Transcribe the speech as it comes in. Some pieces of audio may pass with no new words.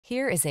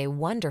Here is a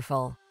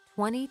wonderful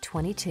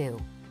 2022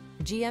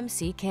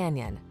 GMC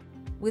Canyon.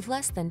 With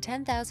less than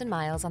 10,000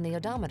 miles on the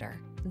odometer,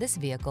 this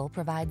vehicle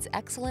provides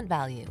excellent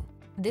value.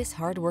 This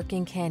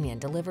hard-working Canyon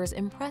delivers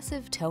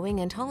impressive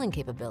towing and hauling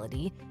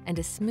capability and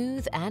a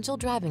smooth, agile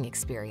driving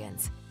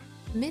experience.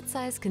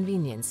 Mid-size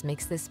convenience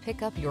makes this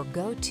pickup your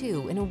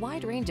go-to in a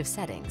wide range of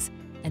settings,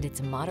 and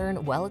its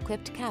modern,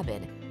 well-equipped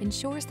cabin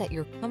ensures that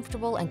you're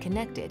comfortable and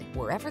connected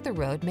wherever the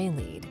road may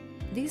lead.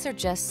 These are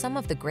just some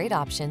of the great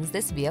options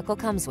this vehicle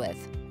comes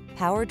with: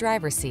 power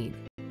driver's seat,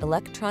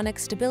 electronic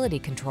stability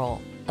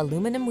control,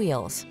 aluminum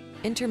wheels,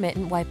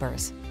 intermittent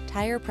wipers,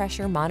 tire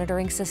pressure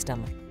monitoring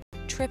system,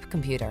 trip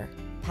computer,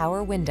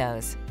 power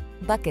windows,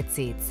 bucket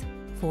seats,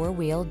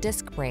 four-wheel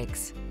disc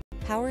brakes,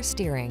 power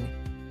steering.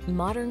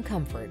 Modern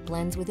comfort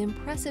blends with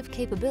impressive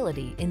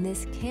capability in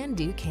this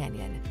can-do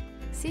Canyon.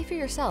 See for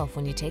yourself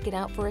when you take it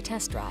out for a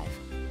test drive.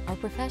 Our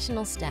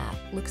professional staff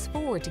looks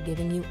forward to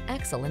giving you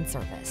excellent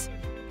service.